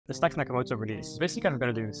the Stacks Nakamoto Release is basically kind of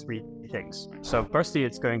going to do three things. So firstly,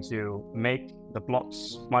 it's going to make the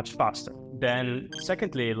blocks much faster. Then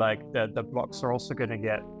secondly, like the blocks are also going to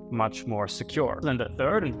get much more secure. Then the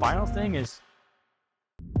third and final thing is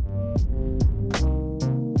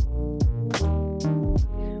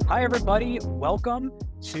Hi, everybody. Welcome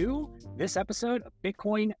to this episode of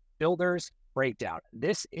Bitcoin Builders Breakdown.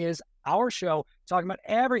 This is our show talking about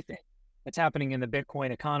everything that's happening in the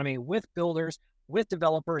Bitcoin economy with builders, with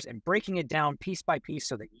developers, and breaking it down piece by piece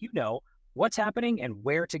so that you know what's happening and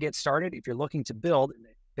where to get started if you're looking to build in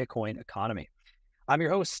the Bitcoin economy. I'm your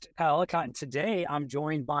host, Kyle Ellicott, and today I'm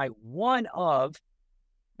joined by one of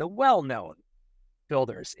the well-known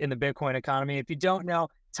builders in the Bitcoin economy. If you don't know,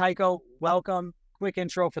 Tycho, welcome. Quick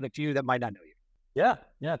intro for the few that might not know you. Yeah,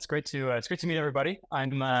 it's great to meet everybody.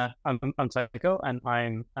 I'm Tycho, and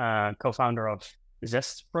I'm co-founder of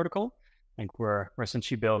Zest protocol. I think we're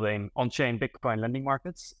essentially building on-chain Bitcoin lending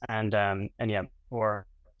markets, and for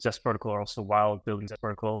Zest protocol, also while building Zest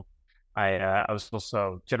protocol, I was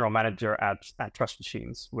also general manager at Trust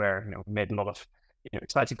Machines, where we made a lot of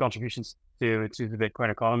exciting contributions to the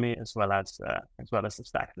Bitcoin economy as well as the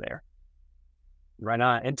stack layer. Right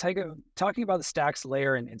on. And Tycho, talking about the Stacks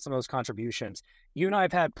layer and some of those contributions, you and I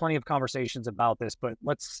have had plenty of conversations about this, but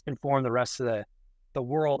let's inform the rest of the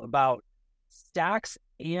world about Stacks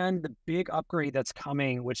and the big upgrade that's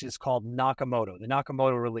coming, which is called Nakamoto, the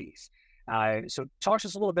Nakamoto Release. So talk to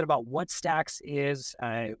us a little bit about what Stacks is.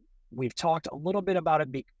 We've talked a little bit about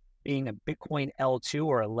it being a Bitcoin L2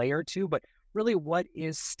 or a layer 2, but really what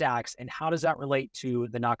is Stacks and how does that relate to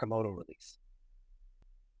the Nakamoto Release?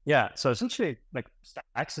 Yeah, so essentially, like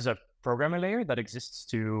Stacks is a programming layer that exists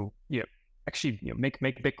to make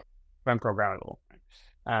Bitcoin programmable.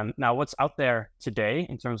 Now, what's out there today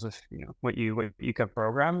in terms of what you can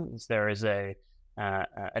program is there is an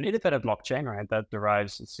independent blockchain, right, that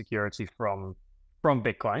derives its security from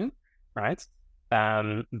Bitcoin, right?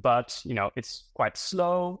 But it's quite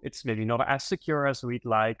slow. It's maybe not as secure as we'd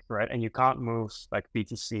like, right? And you can't move like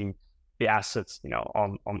BTC, the assets,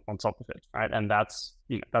 on top of it, right? And that's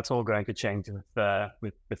all going to change with the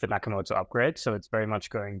Nakamoto upgrade. So it's very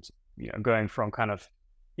much going from kind of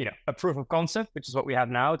a proof of concept, which is what we have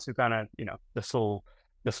now, to kind of the full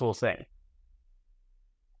thing.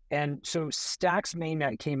 And so Stacks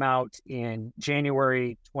mainnet came out in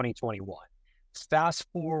January 2021. Fast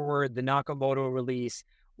forward, the Nakamoto release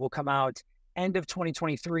will come out end of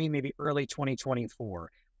 2023, maybe early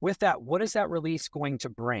 2024. With that, what is that release going to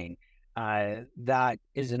bring? That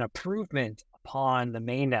is an improvement upon the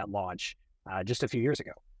mainnet launch just a few years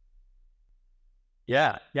ago.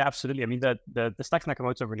 Yeah, absolutely. I mean, the Stacks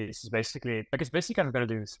Nakamoto release is basically kind of going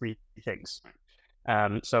to do three things.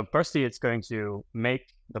 So firstly, it's going to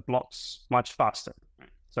make the blocks much faster.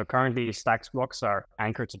 So currently, Stacks blocks are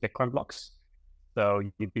anchored to Bitcoin blocks. So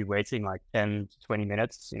you'd be waiting like 10 to 20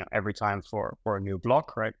 minutes, every time for a new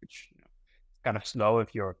block, right? Which kind of slow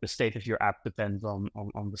if the state of your app depends on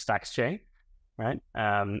the Stacks chain, right?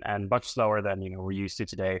 And much slower than we're used to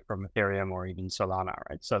today from Ethereum or even Solana,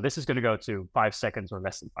 right? So this is going to go to 5 seconds or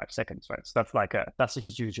less than 5 seconds, right? So that's a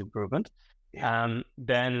huge improvement. Yeah.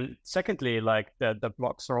 Then secondly, like the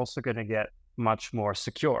blocks are also going to get much more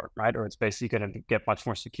secure, right? Or it's basically going to get much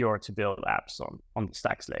more secure to build apps on the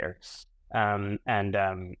Stacks layer. You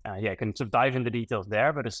can sort of dive into details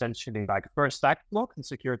there, but essentially, like per stack block, the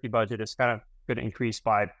security budget is kind of going to increase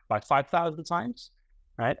by 5,000 times,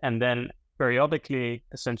 right? And then periodically,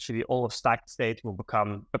 essentially, all of stack state will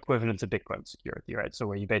become equivalent to Bitcoin security, right? So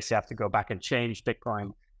where you basically have to go back and change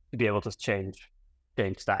Bitcoin to be able to change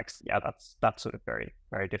stacks. Yeah, that's sort of very,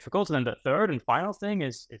 very difficult. And then the third and final thing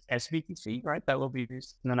is SBTC, right? That will be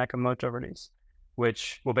used in the Nakamoto release,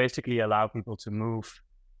 which will basically allow people to move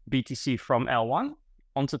BTC from L1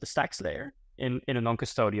 onto the Stacks layer in a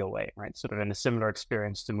non-custodial way, right? Sort of in a similar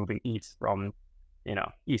experience to moving ETH from, ETH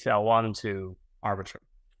L1 to Arbitrum.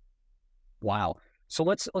 Wow. So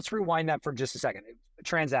let's rewind that for just a second.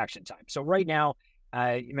 Transaction time. So right now,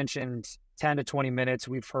 you mentioned 10 to 20 minutes.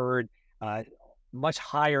 We've heard much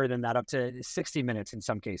higher than that, up to 60 minutes in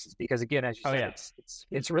some cases, because again, as you said,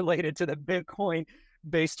 it's related to the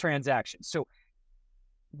Bitcoin-based transaction. So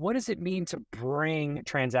what does it mean to bring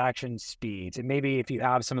transaction speeds? And maybe if you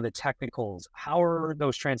have some of the technicals, how are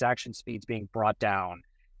those transaction speeds being brought down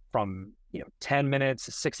from 10 minutes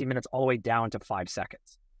to 60 minutes all the way down to 5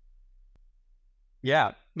 seconds?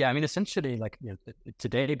 Yeah. I mean, essentially, like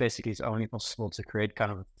today, basically, it's only possible to create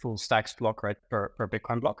kind of a full Stacks block, right, per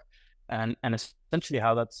Bitcoin block, and essentially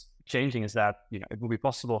how that's changing is that it will be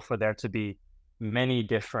possible for there to be many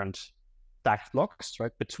different Stacks blocks,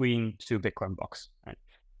 right, between two Bitcoin blocks, right?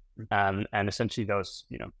 And essentially those,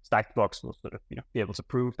 stacked blocks will sort of, be able to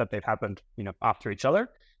prove that they've happened, after each other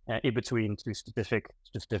in between two specific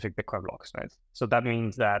Bitcoin blocks, right? So that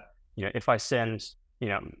means that, if I send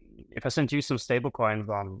you some stable coins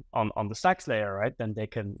on the Stacks layer, right, then they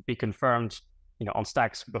can be confirmed, on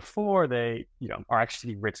Stacks before they, are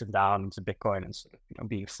actually written down into Bitcoin and sort of,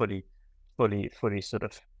 being fully sort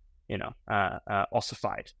of,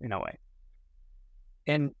 ossified in a way.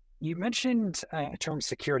 And you mentioned a term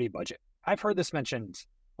security budget. I've heard this mentioned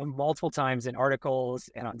multiple times in articles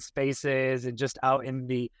and on spaces and just out in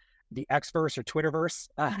the Xverse or Twitterverse,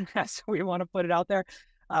 as we want to put it out there.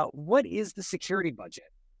 What is the security budget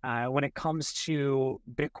when it comes to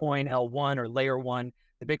Bitcoin L1 or layer 1,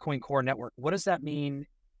 the Bitcoin core network? What does that mean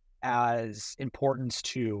as importance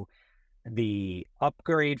to the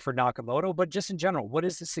upgrade for Nakamoto, but just in general, what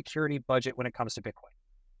is the security budget when it comes to Bitcoin?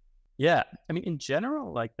 Yeah, I mean, in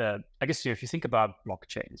general, I guess if you think about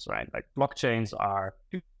blockchains, right? Like blockchains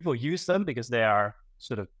people use them because they are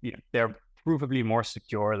sort of, they're provably more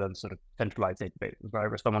secure than sort of centralized databases, right?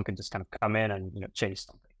 Where someone can just kind of come in and, change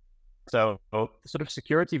something. So the sort of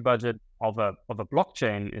security budget of a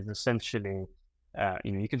blockchain is essentially,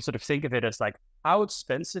 you can sort of think of it as like, how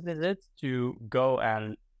expensive is it to go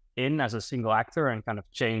and in as a single actor and kind of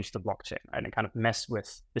change the blockchain, right? And kind of mess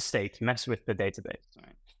with the state, mess with the database,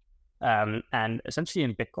 right? And essentially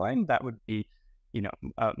in Bitcoin, that would be,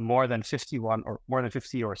 more than 51 or more than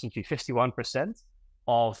 50 or essentially 51%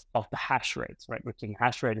 of the hash rates, right? Which in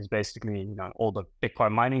hash rate is basically, all the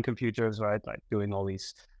Bitcoin mining computers, right? Like doing all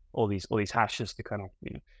these hashes to kind of,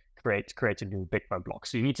 create a new Bitcoin block.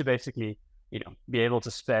 So you need to basically, be able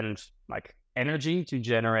to spend like energy to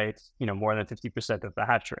generate, more than 50% of the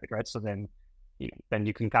hash rate, right? So then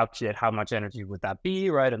you can calculate how much energy would that be,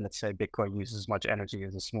 right? And let's say Bitcoin uses as much energy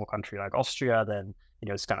as a small country like Austria, then,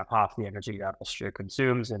 it's kind of half the energy that Austria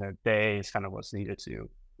consumes in a day is kind of what's needed to,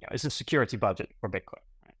 it's a security budget for Bitcoin,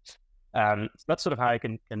 right? So that's sort of how I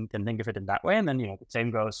can think of it in that way. And then, the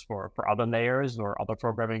same goes for other layers or other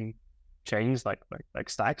programming chains like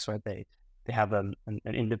Stacks, right? They have an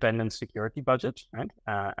independent security budget,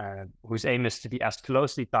 right? Whose aim is to be as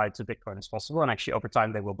closely tied to Bitcoin as possible. And actually over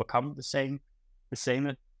time, they will become the same as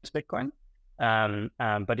Bitcoin.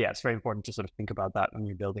 But yeah, it's very important to sort of think about that when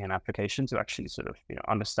you're building an application to actually sort of,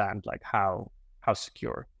 understand like how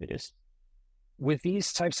secure it is. With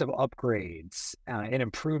these types of upgrades and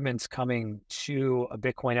improvements coming to a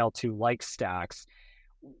Bitcoin L2 like Stacks,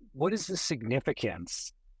 what does the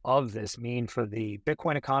significance of this mean for the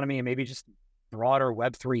Bitcoin economy and maybe just broader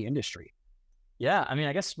Web3 industry? Yeah, I mean,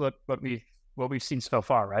 I guess what we've seen so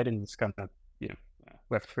far, right, in this kind of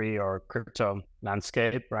Web3 or crypto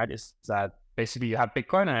landscape, right, is that basically you have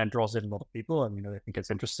Bitcoin and it draws in a lot of people, and they think it's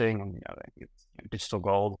interesting, and it's digital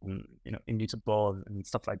gold and immutable and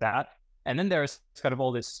stuff like that. And then there's kind of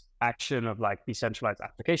all this action of like decentralized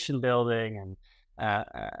application building and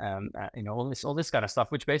all this kind of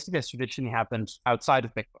stuff, which basically has traditionally happened outside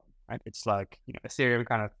of Bitcoin, right? It's like Ethereum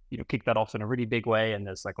kind of kicked that off in a really big way, and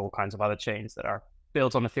there's like all kinds of other chains that are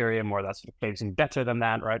built on Ethereum or that sort of claims in better than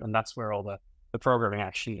that, right? And that's where all the programming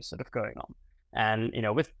actually is sort of going on.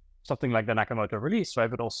 And with something like the Nakamoto release,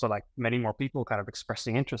 right, but also like many more people kind of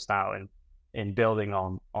expressing interest now in building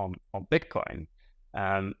on Bitcoin.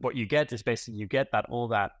 What you get is basically you get that all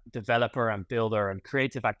that developer and builder and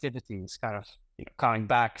creative activities kind of coming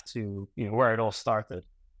back to where it all started,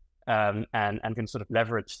 and can sort of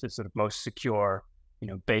leverage the sort of most secure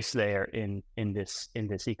base layer in this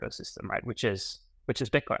ecosystem, right, which is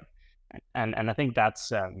Bitcoin. And I think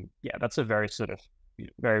that's that's a very sort of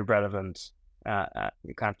very relevant kind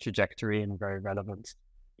of trajectory and very relevant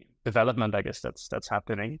development, I guess, that's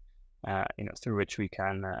happening. Through which we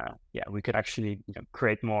can we could actually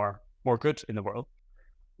create more good in the world.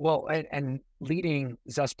 Well, and leading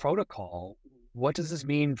Zest protocol, what does this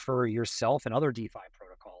mean for yourself and other DeFi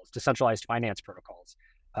protocols, decentralized finance protocols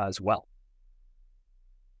as well?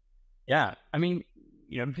 Yeah, I mean,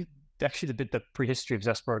 actually the prehistory of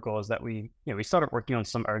Zest protocol is that we started working on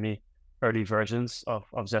some early versions of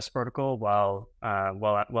Zest protocol while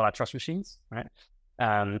at Trust Machines, right?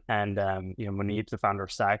 Munib, the founder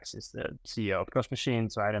of Stacks, is the CEO of Trust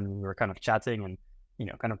Machines, right? And we were kind of chatting and,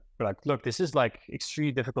 kind of like, look, this is like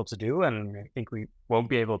extremely difficult to do. And I think we won't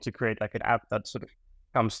be able to create like an app that sort of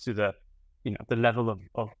comes to the, the level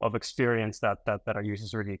of experience that our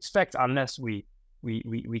users really expect unless we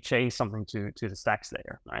change something to the Stacks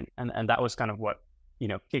layer, right? And that was kind of what,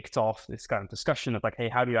 kicked off this kind of discussion of like, hey,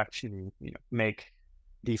 how do you actually, make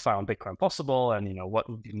DeFi on Bitcoin possible, and what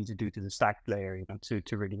would you need to do to the stack layer,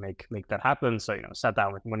 to really make that happen. So sat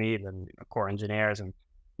down with Munib and core engineers and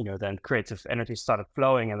then creative energy started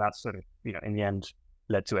flowing, and that sort of, in the end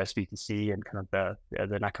led to SBTC and kind of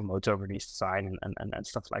the Nakamoto release design and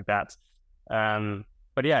stuff like that.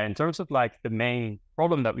 But yeah, in terms of like the main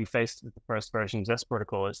problem that we faced with the first version of Zest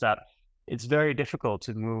protocol is that it's very difficult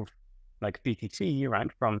to move like BTC,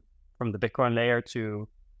 right, from the Bitcoin layer to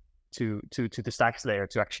the Stacks layer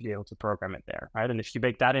to actually be able to program it there, right? And if you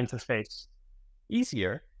make that interface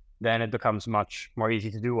easier, then it becomes much more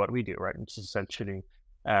easy to do what we do, right? Which is essentially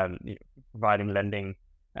providing lending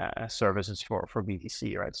services for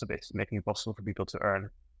BTC, right? So basically making it possible for people to earn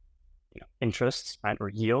interest, right, or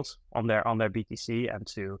yield on their BTC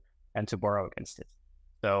and to borrow against it.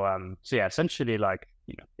 So yeah, essentially, like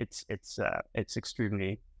it's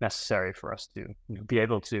extremely necessary for us to be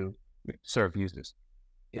able to serve users.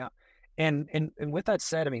 Yeah, and with that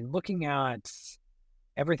said, I mean, looking at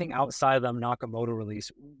everything outside of the Nakamoto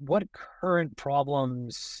release, what current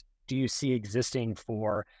problems do you see existing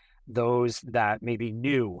for those that may be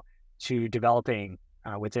new to developing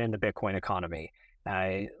within the Bitcoin economy?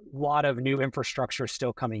 A lot of new infrastructure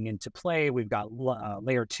still coming into play. We've got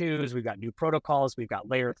layer 2s, we've got new protocols, we've got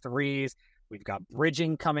layer 3s, we've got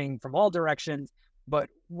bridging coming from all directions. But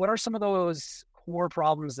what are some of those core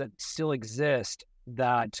problems that still exist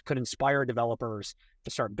that could inspire developers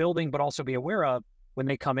to start building, but also be aware of when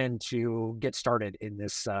they come in to get started in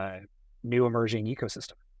this new emerging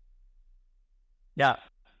ecosystem? Yeah.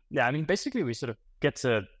 I mean, basically, we sort of get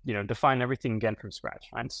to define everything again from scratch,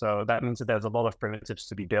 right? So that means that there's a lot of primitives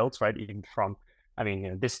to be built, right? Even from, I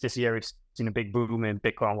mean, this year we've seen a big boom in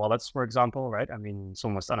Bitcoin wallets, for example, right? I mean, it's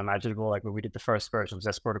almost unimaginable. Like when we did the first version of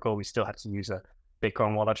Zest protocol, we still had to use a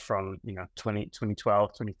Bitcoin wallet from 2012,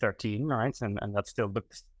 2013, right? And that still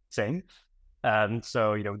looked the same.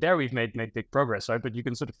 So there we've made big progress, right? But you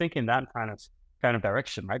can sort of think in that kind of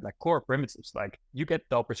direction, right? Like core primitives, like you get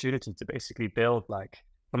the opportunity to basically build like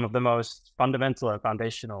some of the most fundamental and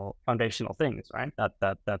foundational things, right?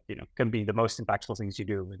 That can be the most impactful things you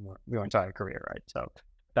do in your entire career, right? So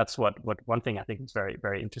that's what one thing I think is very,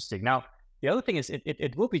 very interesting. Now, the other thing is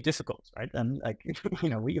it will be difficult, right? And like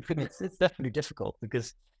it's definitely difficult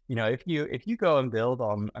because if you go and build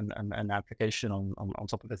on an application on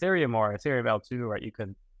top of Ethereum or Ethereum L2, right? You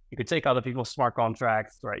can take other people's smart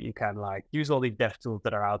contracts, right? You can like use all these dev tools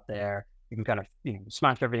that are out there. You can kind of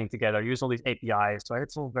smash everything together, use all these APIs, right?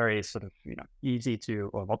 It's all very sort of easy to,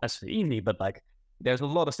 or not necessarily easy, but like there's a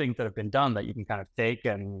lot of things that have been done that you can kind of take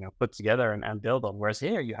and put together and build on. Whereas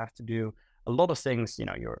here you have to do a lot of things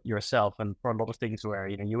yourself, and for a lot of things where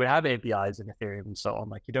you would have APIs in Ethereum and so on,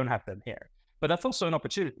 like you don't have them here. But that's also an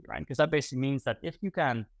opportunity, right? Because that basically means that if you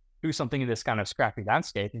can do something in this kind of scrappy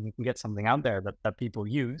landscape and you can get something out there that people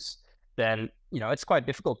use, then it's quite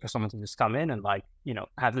difficult for someone to just come in and like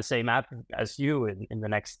have the same app as you in the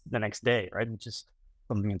next day, right? Which is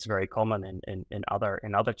something that's very common in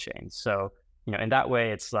other chains. So in that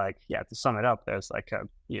way, it's like, yeah, to sum it up, there's like a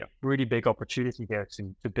really big opportunity here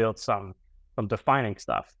to build some defining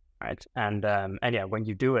stuff, right? And yeah, when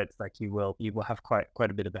you do it, like you will have quite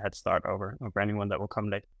a bit of a head start over anyone that will come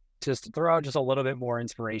late. Just to throw out just a little bit more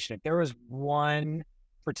inspiration, if there was one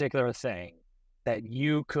particular thing that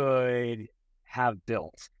you could have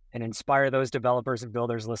built and inspire those developers and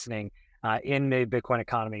builders listening in the Bitcoin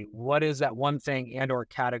economy, what is that one thing and or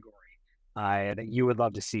category that you would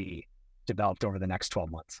love to see developed over the next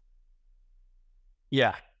 12 months?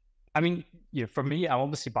 Yeah. I mean, for me, I'm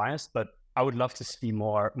obviously biased, but I would love to see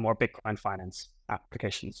more Bitcoin finance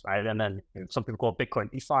applications, right? And then some people call it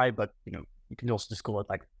Bitcoin DeFi, but you can also just call it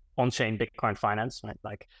like on-chain Bitcoin finance, right?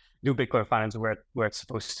 Like do Bitcoin finance where it's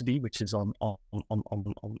supposed to be, which is on a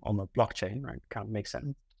blockchain, right? Kind of makes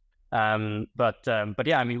sense. But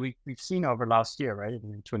yeah, I mean, we've seen over last year, right,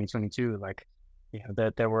 in 2022, like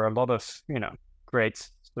that there were a lot of great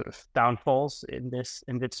sort of downfalls in this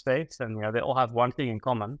space, and they all have one thing in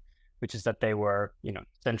common, which is that they were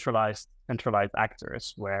centralized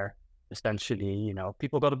actors, where essentially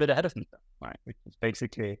people got a bit ahead of themselves, right? Which is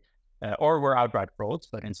basically or were outright frauds,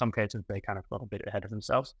 but in some cases they kind of got a bit ahead of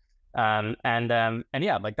themselves. And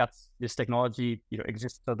yeah, like this technology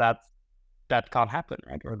exists so that can't happen,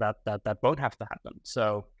 right? Or that won't have to happen.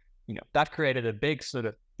 So that created a big sort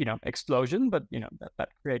of explosion, but that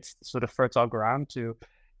creates sort of fertile ground to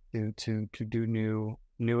do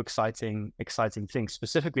new exciting things,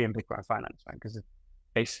 specifically in Bitcoin finance, right? Because it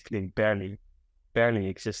basically barely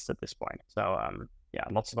exists at this point. So yeah,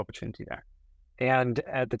 lots of opportunity there. And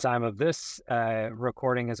at the time of this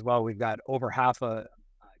recording as well, we've got over $500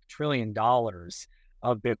 billion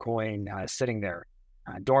of Bitcoin sitting there,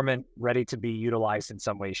 dormant, ready to be utilized in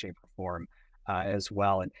some way, shape, or form. as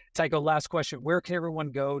well. And Tycho, last question, where can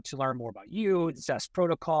everyone go to learn more about you, Zest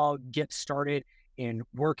protocol, get started in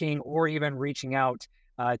working or even reaching out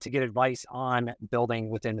to get advice on building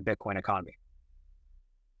within the Bitcoin economy?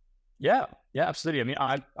 Yeah, absolutely. I mean,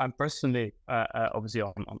 I'm personally obviously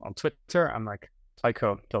on Twitter. I'm like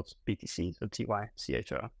Tycho.btc, so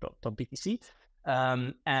tycho.btc.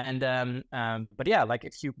 But yeah, like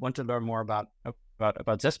if you want to learn more about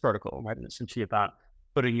Zest protocol, right, and essentially about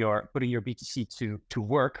putting your BTC to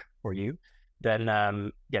work for you,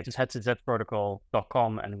 then just head to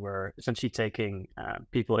zestprotocol.com, and we're essentially taking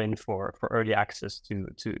people in for early access to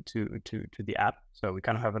the app. So we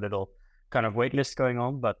kind of have a little kind of wait list going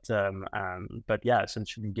on, but yeah,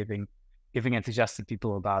 essentially giving enthusiastic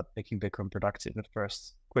people about making Bitcoin productive at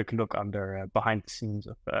first quick look under behind the scenes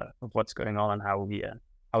of what's going on and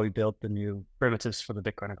how we build the new primitives for the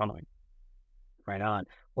Bitcoin economy. Right on.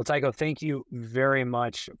 Well, Tycho, thank you very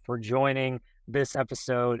much for joining this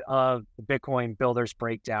episode of the Bitcoin Builders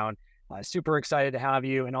Breakdown. Super excited to have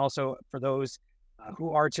you. And also for those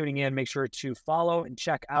who are tuning in, make sure to follow and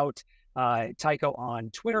check out Tycho on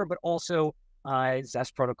Twitter, but also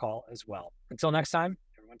Zest Protocol as well. Until next time,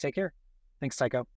 everyone take care. Thanks, Tycho.